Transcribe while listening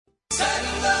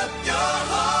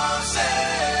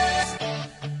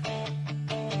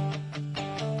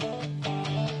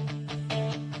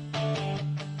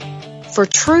For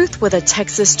truth with a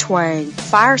Texas twang,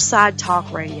 Fireside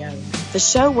Talk Radio, the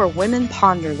show where women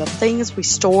ponder the things we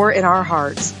store in our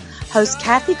hearts. Host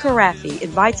Cathy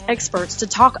invites experts to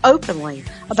talk openly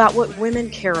about what women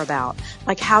care about,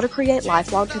 like how to create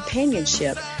lifelong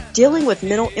companionship, dealing with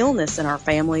mental illness in our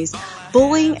families,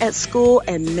 bullying at school,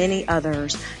 and many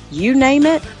others. You name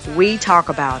it, we talk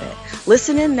about it.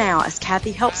 Listen in now as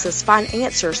Cathy helps us find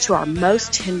answers to our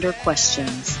most tender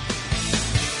questions.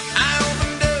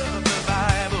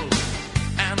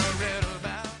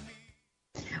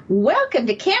 Welcome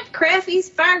to Camp Craffy's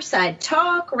Fireside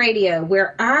Talk Radio,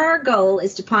 where our goal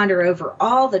is to ponder over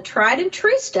all the tried and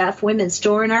true stuff women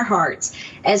store in our hearts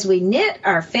as we knit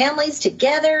our families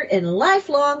together in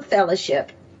lifelong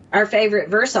fellowship. Our favorite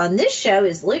verse on this show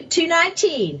is Luke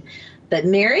 2:19. But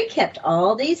Mary kept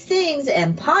all these things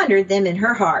and pondered them in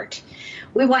her heart.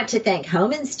 We want to thank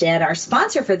Home Instead, our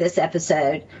sponsor for this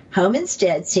episode. Home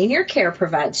Instead Senior Care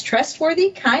provides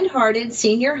trustworthy, kind-hearted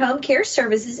senior home care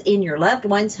services in your loved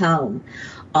one's home.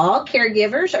 All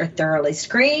caregivers are thoroughly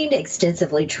screened,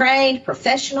 extensively trained,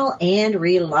 professional, and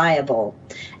reliable.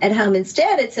 At Home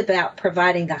Instead, it's about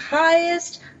providing the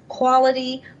highest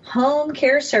quality home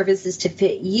care services to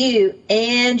fit you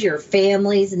and your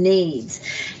family's needs.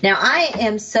 Now, I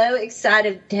am so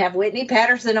excited to have Whitney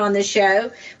Patterson on the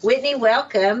show. Whitney,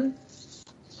 welcome.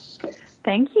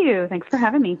 Thank you. Thanks for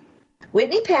having me.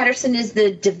 Whitney Patterson is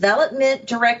the development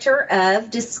director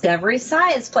of Discovery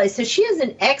Science Place. So she is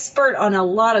an expert on a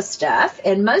lot of stuff,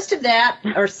 and most of that,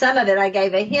 or some of it, I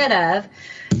gave a hint of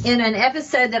in an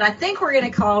episode that I think we're going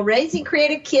to call Raising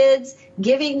Creative Kids,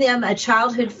 Giving Them a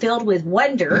Childhood Filled with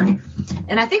Wonder.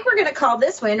 And I think we're going to call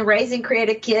this one Raising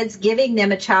Creative Kids, Giving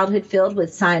Them a Childhood Filled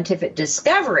with Scientific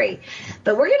Discovery.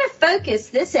 But we're going to focus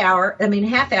this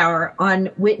half hour on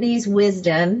Whitney's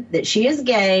wisdom that she has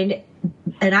gained.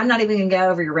 And I'm not even going to go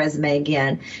over your resume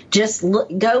again. Just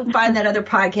go find that other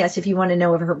podcast if you want to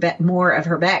know of her more of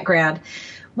her background.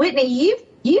 Whitney,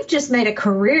 you've just made a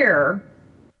career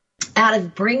out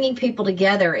of bringing people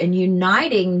together and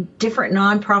uniting different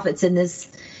nonprofits in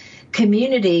this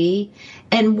community.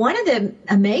 And one of the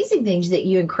amazing things that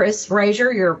you and Chris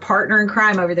Frazier, your partner in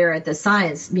crime over there at the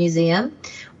Science Museum,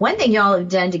 one thing y'all have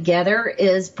done together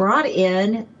is brought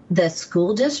in the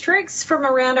school districts from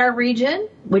around our region,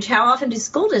 which how often do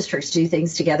school districts do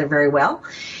things together very well?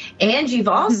 And you've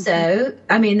also,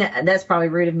 that's probably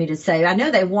rude of me to say. I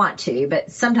know they want to, but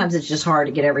sometimes it's just hard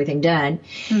to get everything done.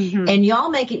 Mm-hmm. And y'all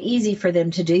make it easy for them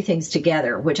to do things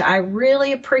together, which I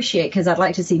really appreciate because I'd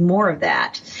like to see more of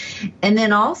that. And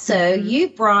then also you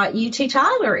brought UT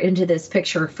Tyler into this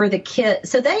picture for the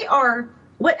kids. So they are,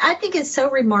 what I think is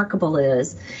so remarkable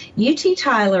is UT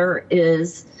Tyler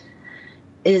is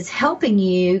helping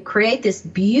you create this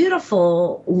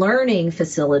beautiful learning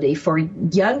facility for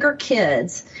younger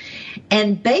kids.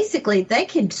 And basically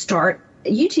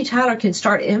UT Tyler can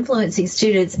start influencing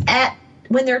students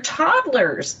when they're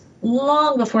toddlers,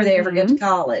 long before they ever go to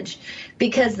college,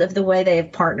 because of the way they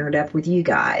have partnered up with you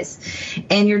guys.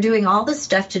 And you're doing all the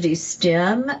stuff to do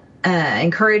STEM,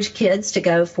 encourage kids to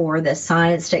go for the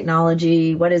science,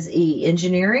 technology,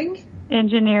 engineering?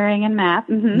 Engineering and math.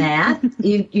 Mm-hmm. Math.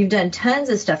 You've done tons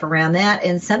of stuff around that,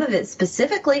 and some of it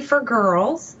specifically for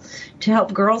girls to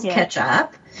help girls catch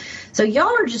up. So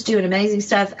y'all are just doing amazing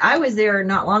stuff. I was there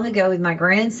not long ago with my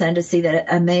grandson to see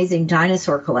that amazing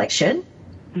dinosaur collection.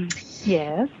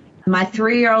 Yes. My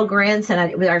 3-year-old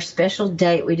grandson, with our special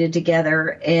date we did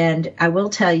together, and I will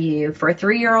tell you, for a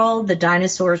 3-year-old, the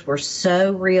dinosaurs were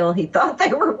so real. He thought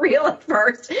they were real at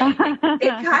first. It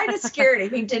kind of scared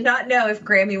him. He did not know if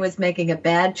Grammy was making a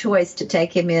bad choice to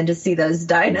take him in to see those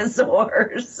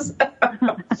dinosaurs.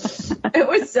 It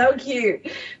was so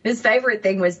cute. His favorite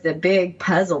thing was the big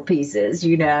puzzle pieces,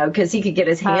 because he could get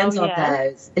his hands on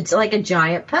those. It's like a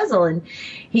giant puzzle, and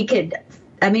he could...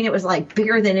 it was like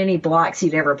bigger than any blocks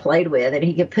he'd ever played with, and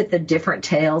he could put the different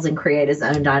tails and create his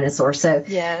own dinosaur. So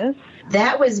yes,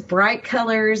 that was bright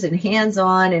colors and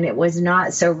hands-on, and it was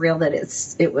not so real that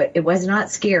it was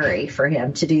not scary for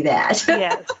him to do that.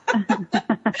 Yes.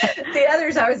 The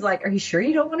others, I was like, are you sure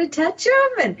you don't want to touch them?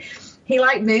 And he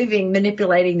liked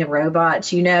manipulating the robots,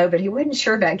 but he wasn't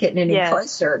sure about getting any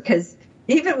closer, because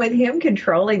even with him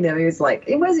controlling them, he was like,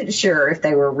 he wasn't sure if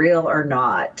they were real or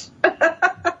not.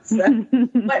 So,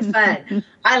 what fun.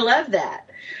 I love that.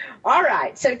 All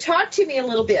right. So talk to me a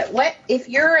little bit. What if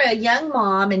you're a young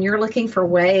mom and you're looking for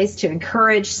ways to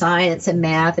encourage science and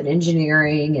math and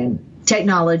engineering and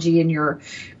technology in your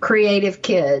creative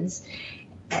kids?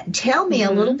 Tell me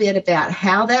a little bit about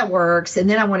how that works. And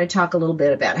then I want to talk a little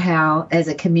bit about how, as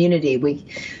a community,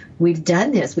 we've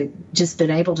done this. We've just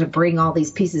been able to bring all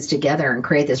these pieces together and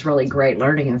create this really great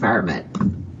learning environment.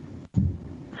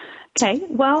 Okay.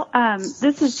 Well,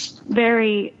 this is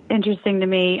very interesting to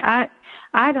me. I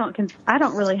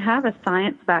don't really have a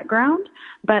science background,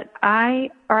 but I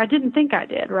didn't think I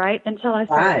did, right, until I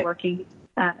started working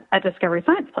at Discovery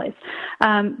Science Place.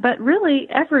 But really,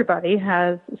 everybody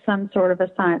has some sort of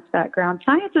a science background.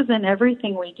 Science is in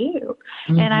everything we do.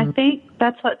 Mm-hmm. And I think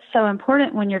that's what's so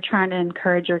important when you're trying to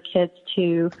encourage your kids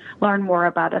to learn more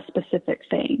about a specific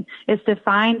thing, is to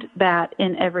find that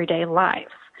in everyday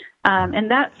life. And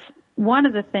that's one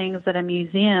of the things that a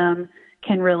museum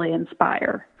can really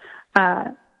inspire.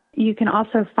 You can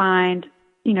also find,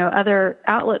 other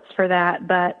outlets for that,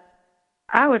 but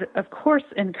I would, of course,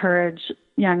 encourage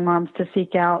young moms to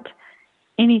seek out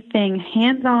anything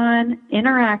hands-on,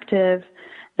 interactive,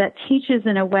 that teaches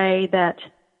in a way that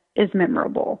is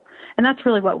memorable. And that's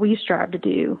really what we strive to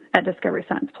do at Discovery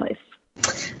Science Place.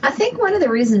 I think one of the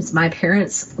reasons my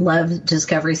parents loved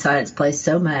Discovery Science Place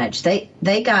so much, they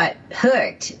got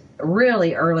hooked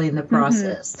really early in the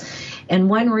process. Mm-hmm. And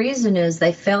one reason is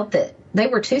they felt that they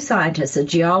were two scientists, a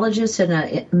geologist and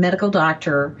a medical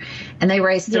doctor, and they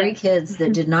raised three kids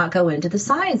that did not go into the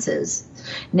sciences.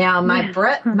 Now, my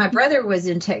brother was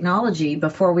in technology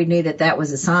before we knew that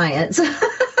was a science.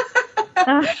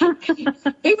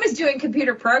 He was doing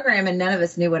computer programming, none of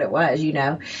us knew what it was,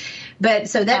 But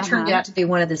so that turned out to be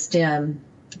one of the STEM,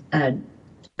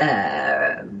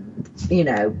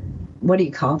 what do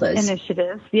you call those?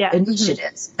 Initiatives, yeah.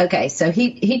 Initiatives. Mm-hmm. Okay, so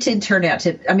he did turn out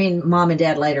to, Mom and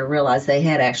Dad later realized they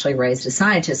had actually raised a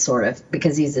scientist, sort of,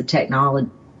 because he's a computer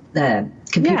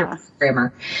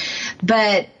programmer.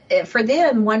 But for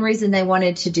them, one reason they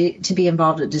wanted to be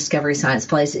involved at Discovery Science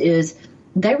Place is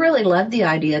they really loved the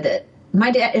idea that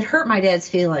it hurt my dad's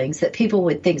feelings that people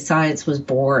would think science was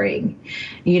boring.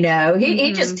 He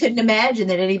just couldn't imagine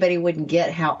that anybody wouldn't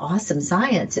get how awesome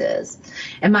science is.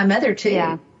 And my mother, too.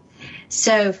 Yeah.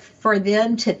 So for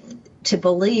them to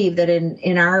believe that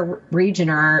in our region,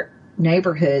 our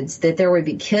neighborhoods, that there would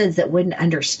be kids that wouldn't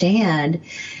understand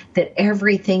that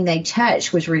everything they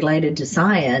touched was related to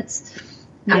science.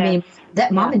 Yes.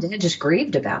 Mom and Dad just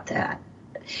grieved about that.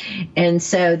 And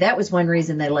so that was one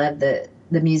reason they loved the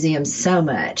museum so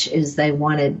much, is they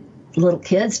wanted little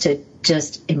kids to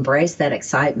just embrace that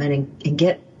excitement and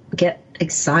get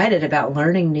excited about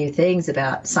learning new things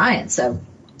about science. So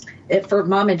for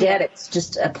Mom and Dad, it's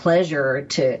just a pleasure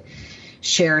to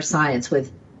share science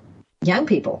with young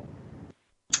people.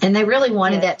 And they really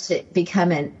wanted that to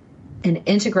become an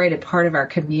integrated part of our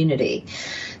community,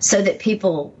 so that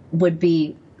people would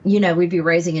be, we'd be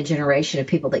raising a generation of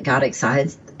people that got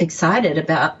excited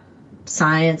about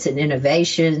science and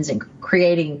innovations and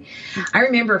creating. I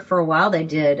remember for a while they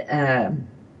did,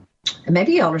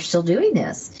 maybe y'all are still doing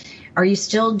this. Are you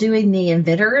still doing the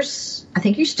inventors? I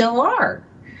think you still are.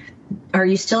 Are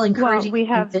you still encouraging? Well,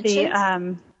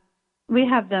 we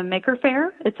have the Maker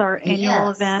Fair. It's our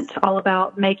annual event, all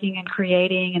about making and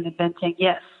creating and inventing.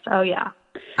 Yes. Oh, yeah.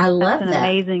 I love that. It's an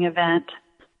amazing event.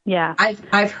 Yeah.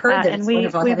 I've heard that it's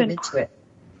wonderful. I haven't been to it.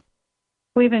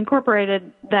 We've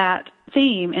incorporated that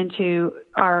theme into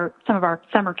some of our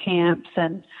summer camps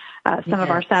and some of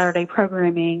our Saturday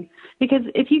programming, because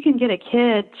if you can get a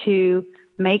kid to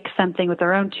make something with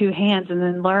their own two hands and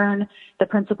then learn the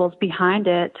principles behind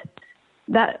it,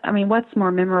 what's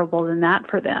more memorable than that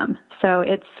for them? So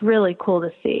it's really cool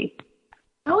to see.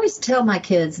 I always tell my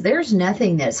kids there's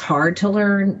nothing that's hard to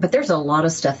learn, but there's a lot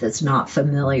of stuff that's not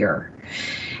familiar.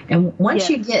 And once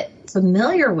you get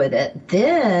familiar with it,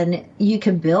 then you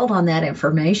can build on that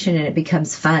information and it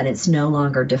becomes fun. It's no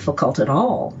longer difficult at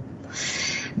all.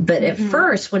 But at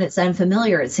first, when it's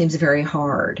unfamiliar, it seems very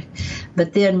hard.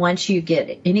 But then once you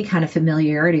get any kind of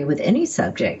familiarity with any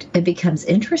subject, it becomes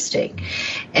interesting.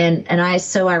 And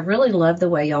I really love the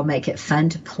way y'all make it fun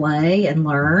to play and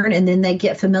learn. And then they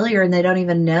get familiar and they don't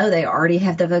even know they already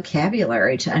have the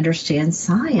vocabulary to understand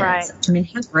science. Right.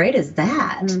 How great is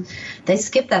that? Mm-hmm. They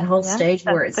skip that whole stage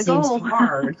where it seems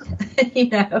hard,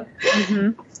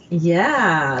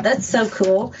 Yeah, that's so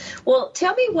cool. Well,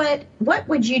 tell me what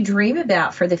would you dream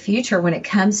about for the future when it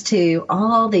comes to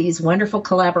all these wonderful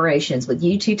collaborations with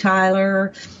UT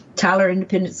Tyler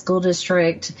Independent School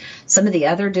District, some of the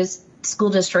other school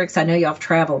districts? I know y'all have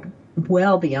traveled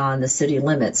well beyond the city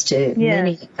limits to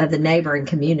many of the neighboring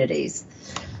communities.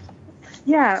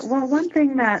 Yeah, well, one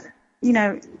thing that,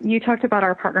 you talked about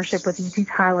our partnership with UT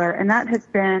Tyler, and that has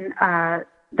been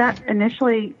that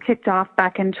initially kicked off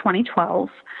back in 2012.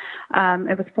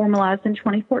 It was formalized in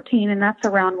 2014, and that's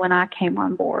around when I came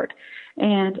on board.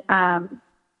 And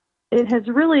it has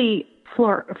really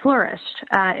flourished.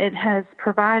 It has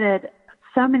provided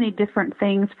so many different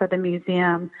things for the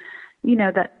museum,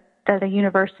 that a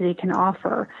university can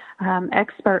offer,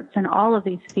 experts in all of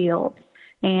these fields,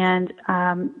 and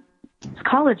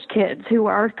college kids who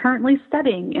are currently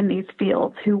studying in these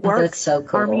fields, who work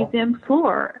our museum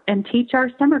floor and teach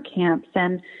our summer camps,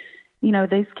 and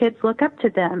these kids look up to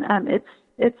them.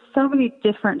 It's so many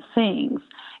different things,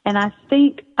 and I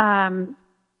think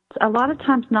a lot of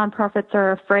times nonprofits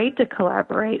are afraid to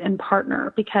collaborate and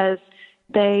partner because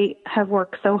they have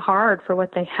worked so hard for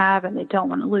what they have and they don't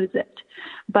want to lose it.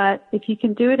 But if you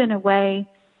can do it in a way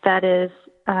that is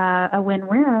a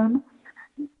win-win,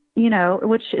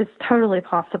 which is totally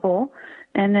possible,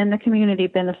 and then the community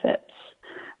benefits.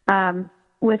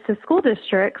 With the school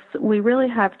districts, we've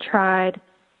tried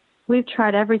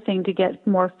everything to get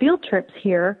more field trips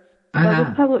here. But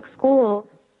with public schools,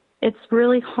 it's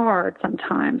really hard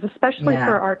sometimes, especially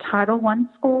for our Title I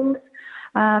schools,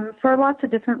 for lots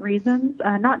of different reasons,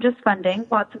 not just funding,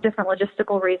 lots of different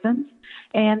logistical reasons.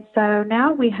 And so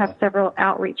now we have several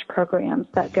outreach programs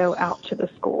that go out to the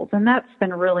schools, and that's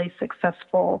been really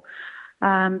successful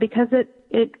because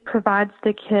it provides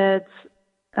the kids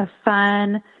a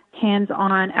fun,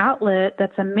 hands-on outlet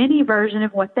that's a mini version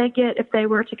of what they get if they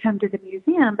were to come to the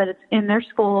museum, but it's in their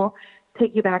school,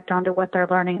 piggybacked onto what they're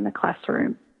learning in the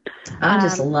classroom. I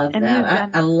just love that.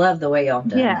 I love the way y'all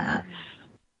done that.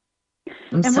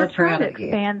 I'm so proud of you. We're trying to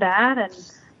expand that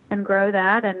and grow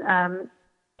that, and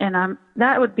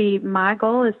that would be my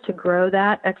goal, is to grow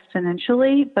that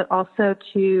exponentially, but also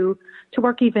to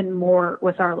work even more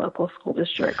with our local school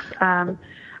districts.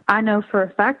 I know for a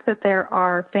fact that there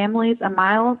are families a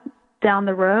mile down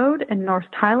the road in North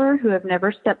Tyler who have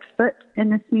never stepped foot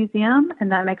in this museum,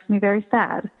 and that makes me very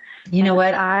sad. You know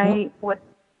what?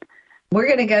 We're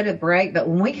going to go to break, but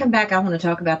when we come back, I want to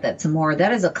talk about that some more.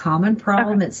 That is a common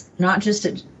problem. Okay. It's not just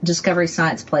at Discovery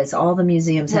Science Place. All the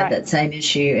museums have that same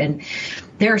issue, and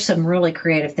there are some really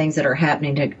creative things that are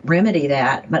happening to remedy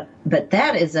that. But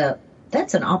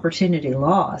that's an opportunity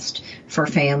lost for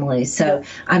families. So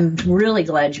I'm really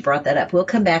glad you brought that up. We'll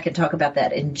come back and talk about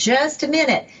that in just a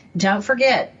minute. Don't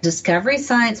forget,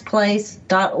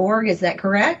 discoveryscienceplace.org. Is that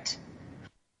correct?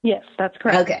 Yes, that's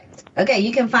correct. Okay,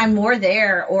 you can find more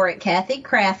there or at Cathy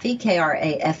Krafve,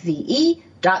 KRAFVE.com.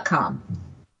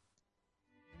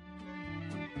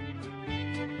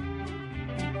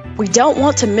 We don't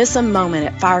want to miss a moment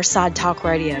at Fireside Talk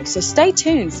Radio, so stay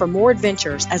tuned for more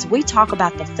adventures as we talk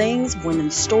about the things women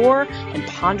store and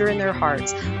ponder in their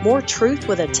hearts. More truth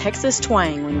with a Texas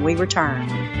twang when we return.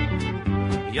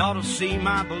 You ought to see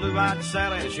my blue-eyed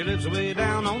Sally. She lives way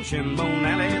down on Shinbone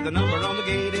Alley. The number on the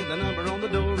gate is the number on the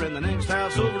door, and the next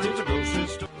house over is a grocery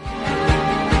store.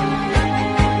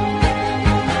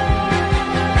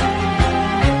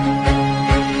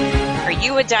 Are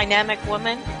you a dynamic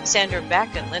woman? Sandra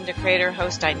Beck and Linda Crater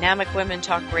host Dynamic Women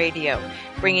Talk Radio,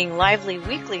 bringing lively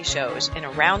weekly shows in a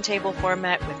roundtable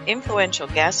format with influential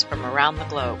guests from around the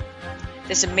globe.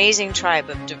 This amazing tribe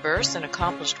of diverse and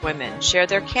accomplished women share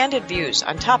their candid views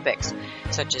on topics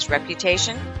such as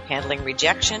reputation, handling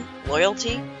rejection,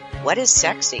 loyalty, what is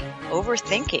sexy,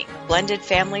 overthinking, blended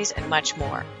families, and much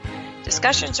more.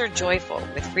 Discussions are joyful,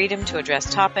 with freedom to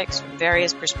address topics from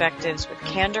various perspectives with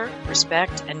candor,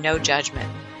 respect, and no judgment.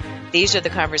 These are the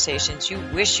conversations you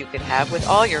wish you could have with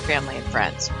all your family and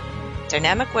friends.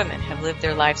 Dynamic women have lived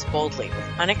their lives boldly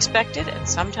with unexpected and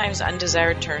sometimes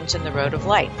undesired turns in the road of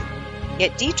life.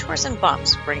 Yet detours and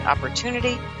bumps bring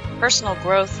opportunity, personal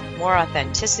growth, more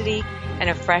authenticity, and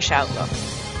a fresh outlook.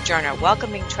 Join our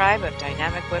welcoming tribe of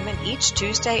dynamic women each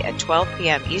Tuesday at 12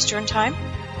 p.m. Eastern Time,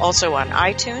 also on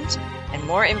iTunes, and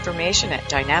more information at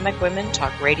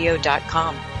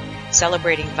dynamicwomentalkradio.com.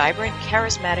 Celebrating vibrant,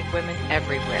 charismatic women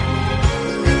everywhere.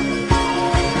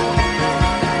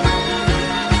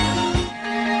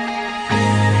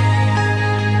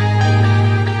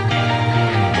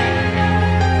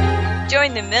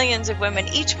 Join the millions of women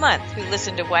each month who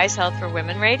listen to Wise Health for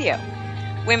Women Radio.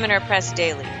 Women are pressed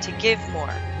daily to give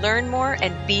more, learn more,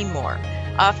 and be more,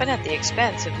 often at the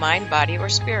expense of mind, body, or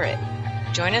spirit.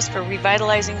 Join us for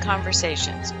revitalizing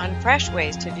conversations on fresh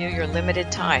ways to view your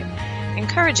limited time,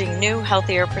 encouraging new,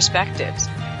 healthier perspectives.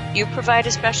 You provide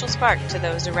a special spark to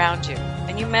those around you,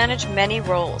 and you manage many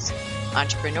roles: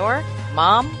 entrepreneur,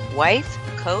 mom, wife,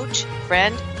 coach,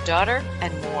 friend, daughter,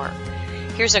 and more.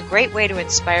 Here's a great way to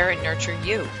inspire and nurture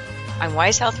you. On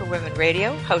Wise Health for Women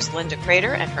Radio, host Linda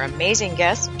Crater and her amazing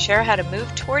guests share how to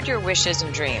move toward your wishes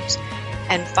and dreams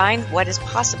and find what is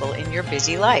possible in your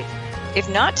busy life. If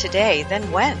not today,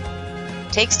 then when?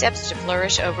 Take steps to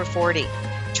flourish over 40.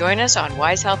 Join us on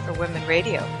Wise Health for Women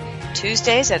Radio.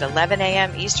 Tuesdays at 11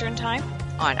 a.m. Eastern Time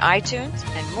on iTunes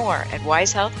and more at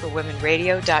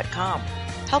wisehealthforwomenradio.com,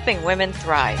 helping women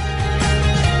thrive.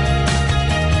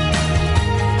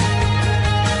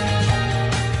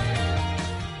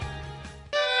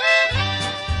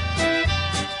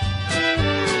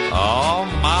 Oh,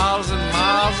 miles and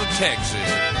miles of Texas.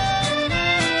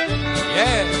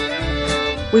 Yeah.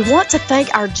 We want to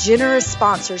thank our generous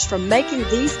sponsors for making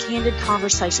these candid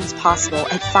conversations possible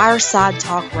at Fireside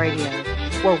Talk Radio,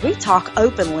 where we talk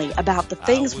openly about the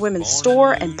things women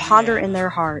store and ponder in their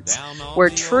hearts, where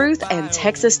truth and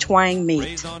Texas twang meet.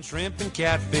 Raised on shrimp and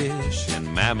catfish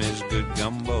and Mammy's good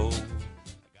gumbo.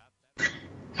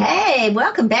 Hey,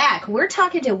 welcome back. We're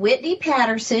talking to Whitney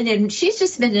Patterson, and she's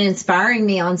just been inspiring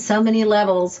me on so many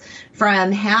levels,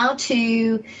 from how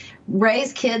to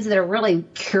raise kids that are really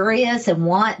curious and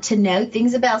want to know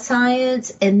things about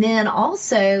science, and then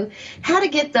also how to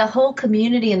get the whole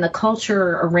community and the culture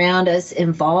around us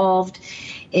involved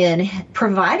in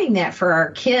providing that for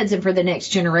our kids and for the next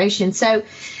generation. So,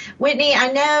 Whitney,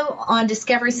 I know on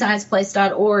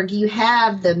discoveryscienceplace.org you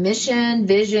have the mission,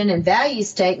 vision, and value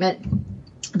statement,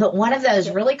 but one of those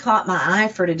really caught my eye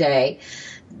for today,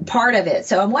 part of it.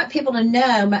 So I want people to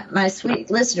know, my sweet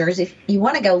listeners, if you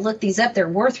want to go look these up, they're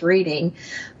worth reading.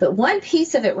 But one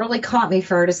piece of it really caught me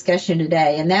for our discussion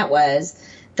today, and that was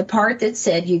the part that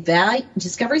said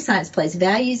Discovery Science Place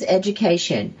values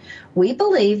education. We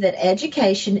believe that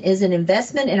education is an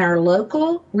investment in our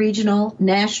local, regional,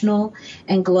 national,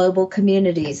 and global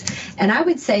communities. And I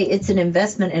would say it's an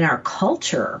investment in our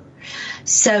culture.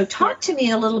 So talk to me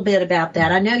a little bit about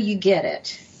that. I know you get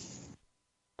it.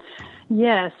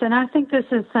 Yes, and I think this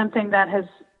is something that has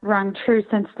rung true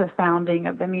since the founding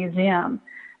of the museum.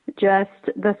 Just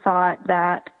the thought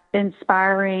that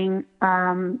inspiring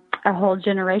a whole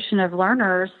generation of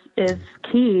learners is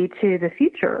key to the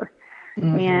future.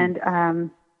 Mm-hmm.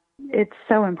 And it's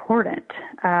so important.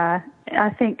 I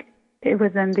think it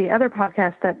was in the other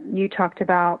podcast that you talked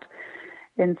about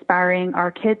inspiring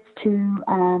our kids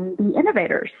to be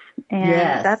innovators. And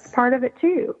yes, that's part of it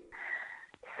too.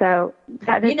 So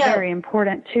that is very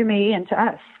important to me and to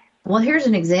us. Well, here's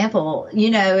an example.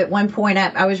 At one point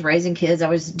I was raising kids. I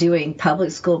was doing public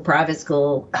school, private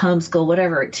school, homeschool,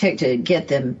 whatever it took to get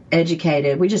them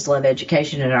educated. We just love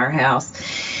education at our house.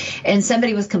 And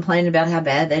somebody was complaining about how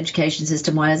bad the education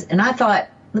system was. And I thought,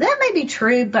 well, that may be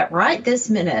true, but right this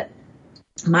minute,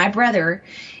 my brother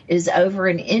is over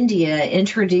in India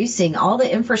introducing all the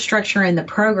infrastructure and the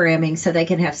programming so they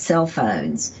can have cell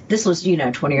phones. This was,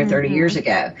 20 or 30 years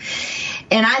ago.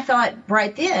 And I thought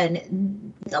right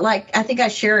then, like I think I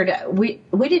shared, we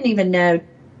didn't even know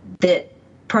that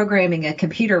programming a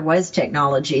computer was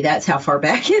technology. That's how far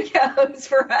back it goes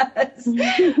for us.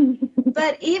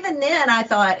 But even then I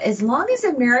thought, as long as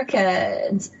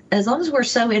we're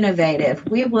so innovative,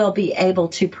 we will be able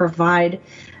to provide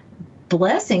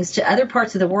blessings to other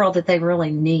parts of the world that they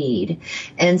really need.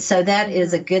 And so that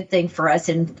is a good thing for us,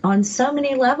 and on so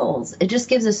many levels. It just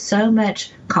gives us so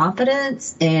much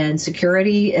confidence and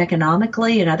security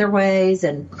economically in other ways.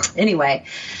 And anyway,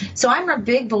 so I'm a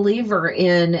big believer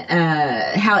in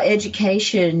how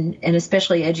education, and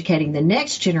especially educating the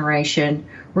next generation,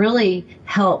 really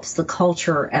helps the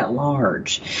culture at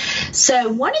large.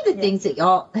 So one of the things that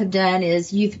y'all have done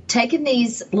is you've taken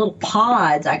these little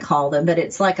pods, I call them, but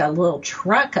it's like a little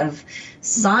truck of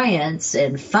science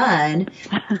and fun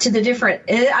to the different,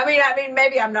 I mean,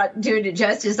 maybe I'm not doing it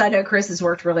justice. I know Chris has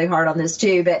worked really hard on this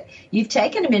too, but you've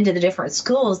taken them into the different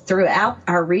schools throughout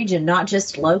our region, not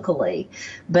just locally,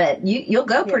 but you'll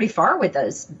go pretty far with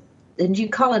those. And you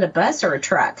call it a bus or a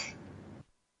truck?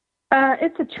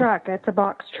 It's a truck. It's a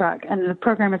box truck, and the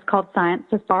program is called Science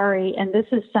Safari, and this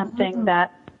is something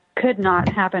that could not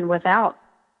happen without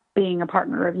being a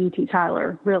partner of UT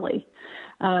Tyler, really.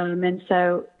 And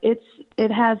so it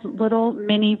has little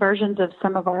mini versions of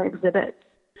some of our exhibits.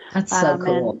 That's so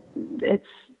cool. And it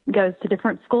goes to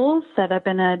different schools, set up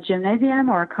in a gymnasium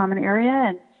or a common area,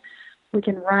 and we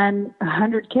can run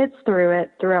 100 kids through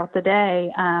it throughout the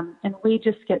day, and we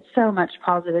just get so much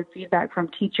positive feedback from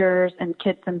teachers and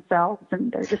kids themselves, and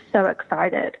they're just so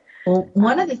excited. Well,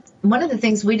 one of the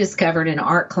things we discovered in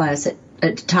art class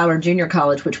at Tyler Junior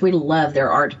College, which we love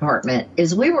their art department,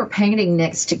 is we were painting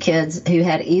next to kids who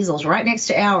had easels right next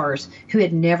to ours, who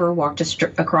had never walked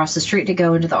across the street to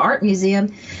go into the art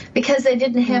museum because they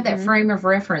didn't have that frame of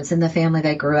reference in the family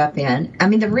they grew up in. I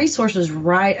mean, the resource was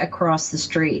right across the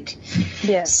street.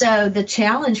 Yes. So the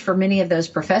challenge for many of those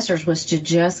professors was to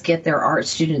just get their art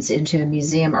students into a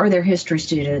museum, or their history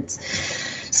students.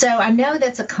 So I know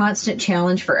that's a constant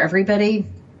challenge for everybody.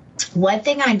 One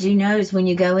thing I do know is when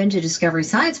you go into Discovery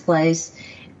Science Place,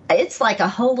 it's like a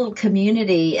whole little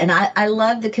community. And I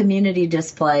love the community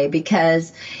display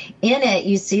because in it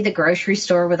you see the grocery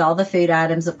store with all the food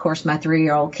items. Of course, my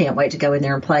 3-year-old can't wait to go in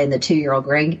there and play, and the 2-year-old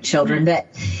grandchildren.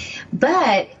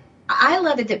 But I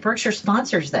love it that Berkshire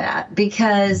sponsors that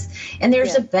because, and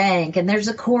there's a bank, and there's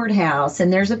a courthouse,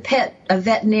 and there's a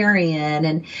veterinarian,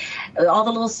 and all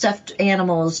the little stuffed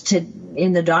animals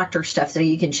in the doctor stuff, so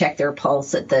you can check their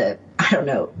pulse at the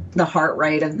heart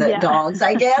rate of the dogs,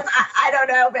 I guess. I don't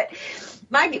know, but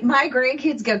my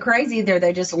grandkids go crazy there.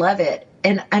 They just love it.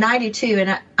 And I do too.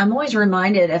 And I'm always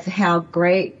reminded of how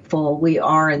grateful we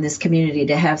are in this community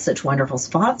to have such wonderful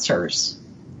sponsors.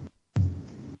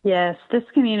 Yes, this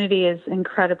community is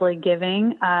incredibly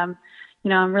giving. I'm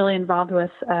really involved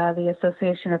with the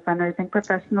Association of Fundraising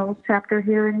Professionals chapter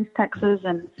here in East Texas,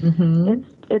 and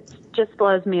it just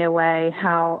blows me away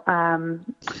how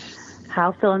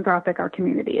philanthropic our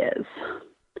community is.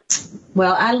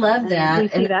 Well, I love that. We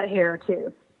see that here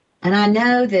too. And I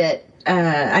know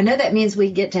that means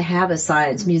we get to have a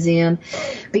science museum,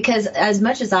 because as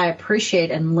much as I appreciate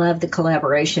and love the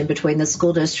collaboration between the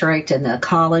school district and the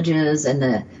colleges and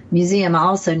the museum, I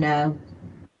also know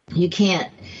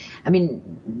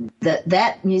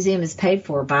that museum is paid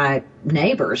for by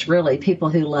neighbors, really, people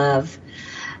who love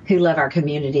our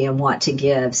community and want to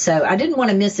give. So I didn't want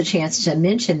to miss a chance to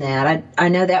mention that. I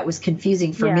know that was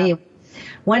confusing for me.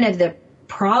 One of the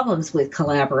problems with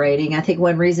collaborating, I think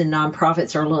one reason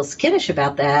nonprofits are a little skittish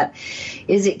about that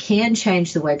is it can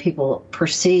change the way people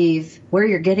perceive where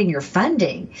you're getting your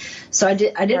funding. So I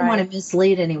didn't want to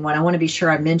mislead anyone. I want to be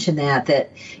sure I mention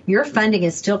that your funding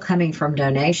is still coming from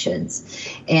donations,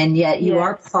 and yet you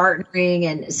are partnering.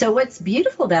 And so what's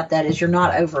beautiful about that is you're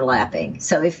not overlapping.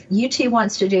 So if UT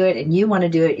wants to do it and you want to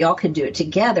do it, y'all can do it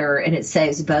together, and it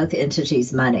saves both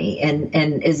entities money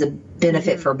and is a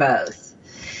benefit for both.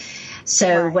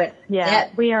 So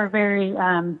we are very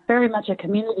much a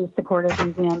community supported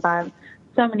museum by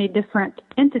so many different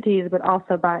entities, but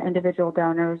also by individual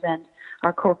donors and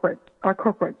our corporate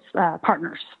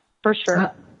partners, for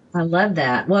sure. I love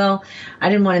that. Well, I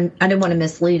didn't want to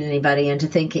mislead anybody into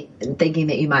thinking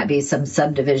that you might be some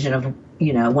subdivision of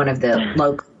one of the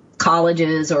local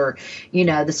colleges or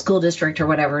the school district or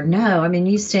whatever. No, I mean,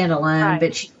 you stand alone,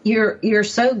 but you're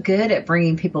so good at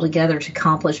bringing people together to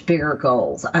accomplish bigger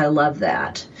goals. I love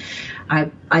that.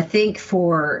 I think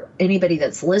for anybody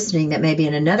that's listening that may be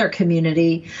in another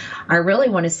community, I really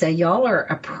want to say y'all are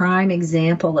a prime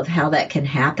example of how that can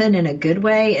happen in a good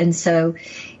way. And so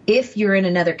if you're in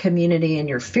another community and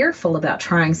you're fearful about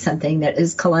trying something that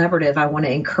is collaborative, I want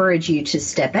to encourage you to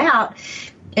step out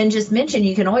and just mention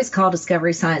you can always call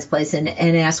Discovery Science Place and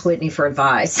ask Whitney for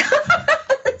advice. How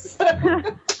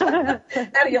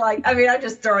do you like? I mean, I'm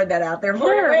just throwing that out there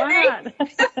for you, Whitney.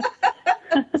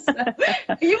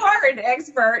 You are an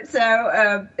expert,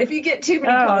 so if you get too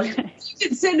many calls, you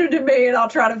can send them to me, and I'll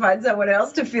try to find someone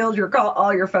else to field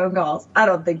all your phone calls. I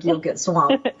don't think you'll get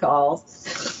swamped with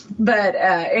calls. But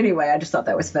anyway, I just thought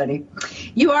that was funny.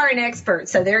 You are an expert,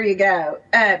 so there you go.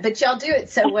 But y'all do it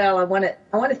so well. I want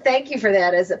to thank you for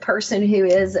that. As a person who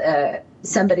is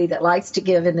somebody that likes to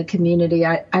give in the community,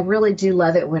 I really do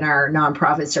love it when our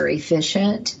nonprofits are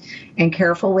efficient and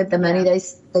careful with the money they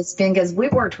spend, because we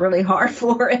worked really hard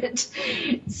for it.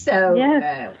 So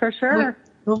yes, for sure.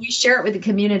 When we share it with the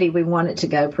community, we want it to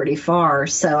go pretty far.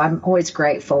 So I'm always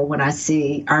grateful when I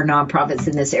see our nonprofits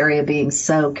in this area being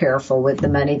so careful with the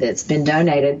money that's been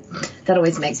donated. That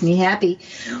always makes me happy.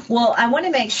 Well, I want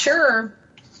to make sure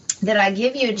that I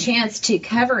give you a chance to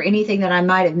cover anything that I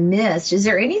might have missed. Is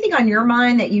there anything on your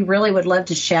mind that you really would love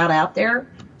to shout out there?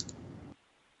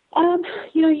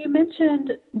 You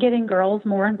mentioned getting girls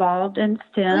more involved in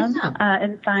STEM,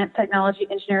 in science, technology,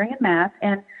 engineering, and math,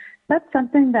 and that's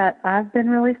something that I've been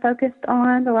really focused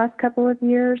on the last couple of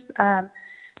years.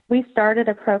 We started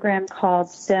a program called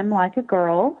STEM Like a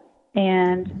Girl,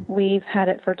 and we've had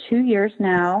it for 2 years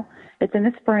now. It's in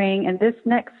the spring, and this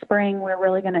next spring we're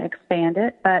really going to expand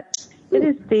it, but it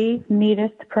is the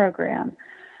neatest program.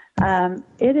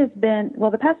 It has been,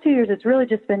 the past 2 years it's really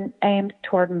just been aimed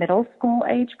toward middle school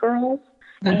age girls,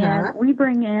 and we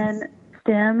bring in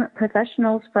STEM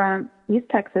professionals from East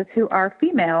Texas who are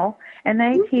female, and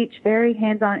they teach very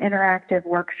hands-on interactive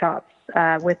workshops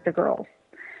with the girls.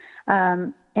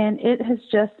 And it has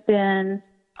just been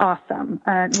awesome.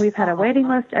 We've had a waiting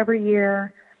list every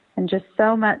year and just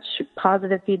so much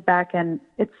positive feedback, and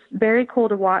it's very cool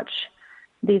to watch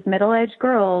these middle-aged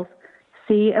girls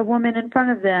see a woman in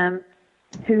front of them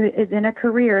who is in a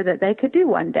career that they could do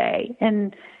one day.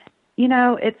 And,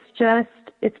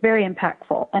 it's very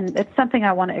impactful, and it's something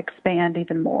I want to expand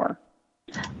even more.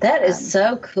 That is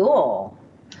so cool.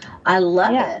 I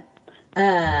love it.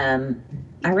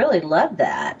 I really love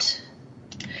that.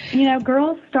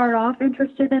 Girls start off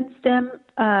interested in STEM,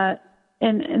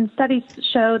 and studies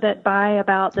show that by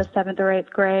about the 7th or 8th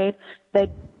grade,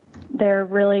 they're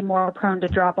really more prone to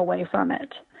drop away from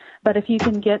it. But if you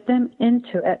can get them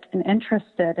into it and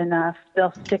interested enough,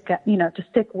 they'll stick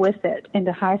with it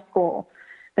into high school.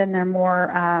 Then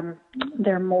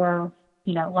they're more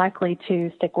likely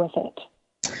to stick with it.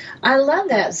 I love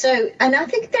that. So, and I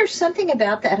think there's something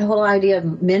about that whole idea of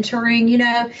mentoring.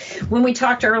 When we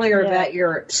talked earlier about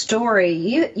your story,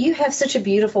 you have such a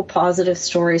beautiful, positive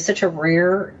story, such a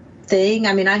rare thing.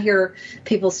 I mean, I hear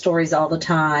people's stories all the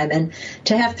time, and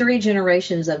to have 3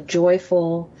 generations of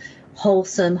joyful,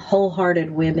 wholesome, wholehearted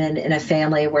women in a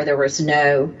family where there was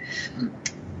no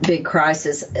big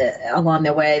crisis along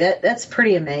the way, that's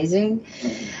pretty amazing.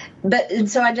 And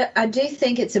so I do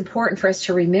think it's important for us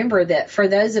to remember that for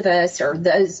those of us or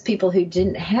those people who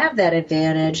didn't have that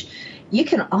advantage, you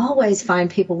can always find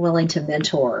people willing to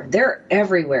mentor. They're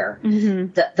everywhere.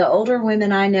 Mm-hmm. The older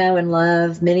women I know and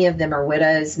love, many of them are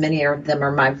widows. Many of them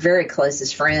are my very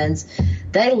closest friends.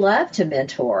 They love to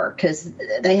mentor because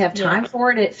they have time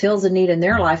for it. It fills a need in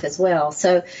their life as well.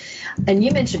 So, and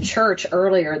you mentioned church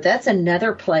earlier. That's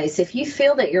another place. If you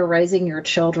feel that you're raising your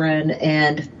children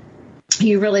and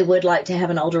you really would like to have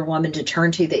an older woman to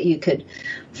turn to that you could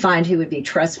find who would be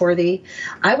trustworthy,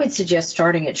 I would suggest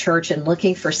starting at church and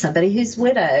looking for somebody who's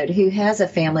widowed, who has a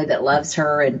family that loves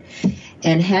her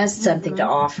and has something to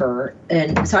offer.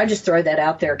 And so I just throw that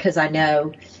out there because I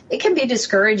know it can be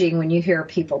discouraging when you hear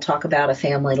people talk about a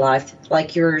family life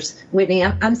like yours. Whitney,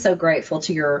 I'm so grateful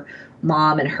to your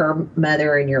mom and her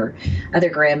mother and your other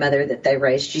grandmother that they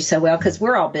raised you so well, because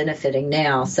we're all benefiting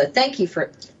now. So thank you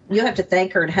for... You'll have to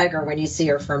thank her and hug her when you see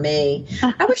her for me.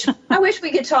 I wish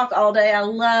we could talk all day. I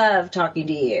love talking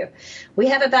to you. We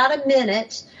have about a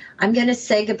minute. I'm going to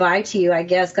say goodbye to you, I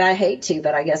guess. I hate to,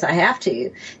 but I guess I have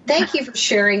to. Thank you for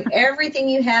sharing everything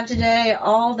you have today,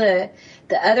 all the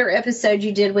other episodes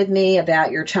you did with me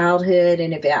about your childhood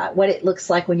and about what it looks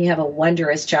like when you have a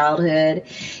wondrous childhood,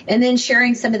 and then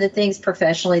sharing some of the things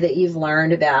professionally that you've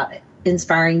learned about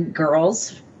inspiring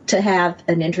girls to have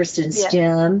an interest in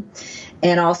STEM.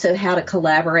 And also how to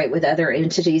collaborate with other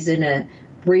entities in a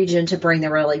region to bring the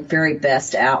really very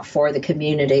best out for the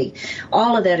community.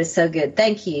 All of that is so good.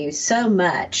 Thank you so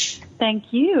much.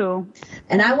 Thank you.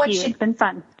 And I want you. It's been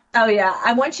fun. Oh, yeah.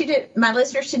 I want my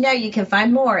listeners to know you can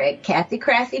find more at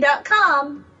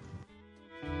cathycrathy.com.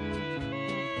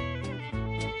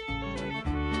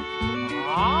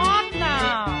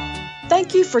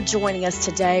 Thank you for joining us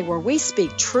today, where we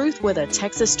speak truth with a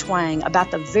Texas twang about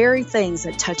the very things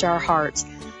that touch our hearts.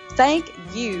 Thank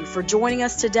you for joining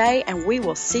us today, and we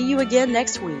will see you again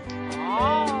next week.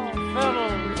 Oh,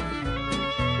 fellows,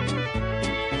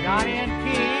 Johnny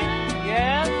and Keith.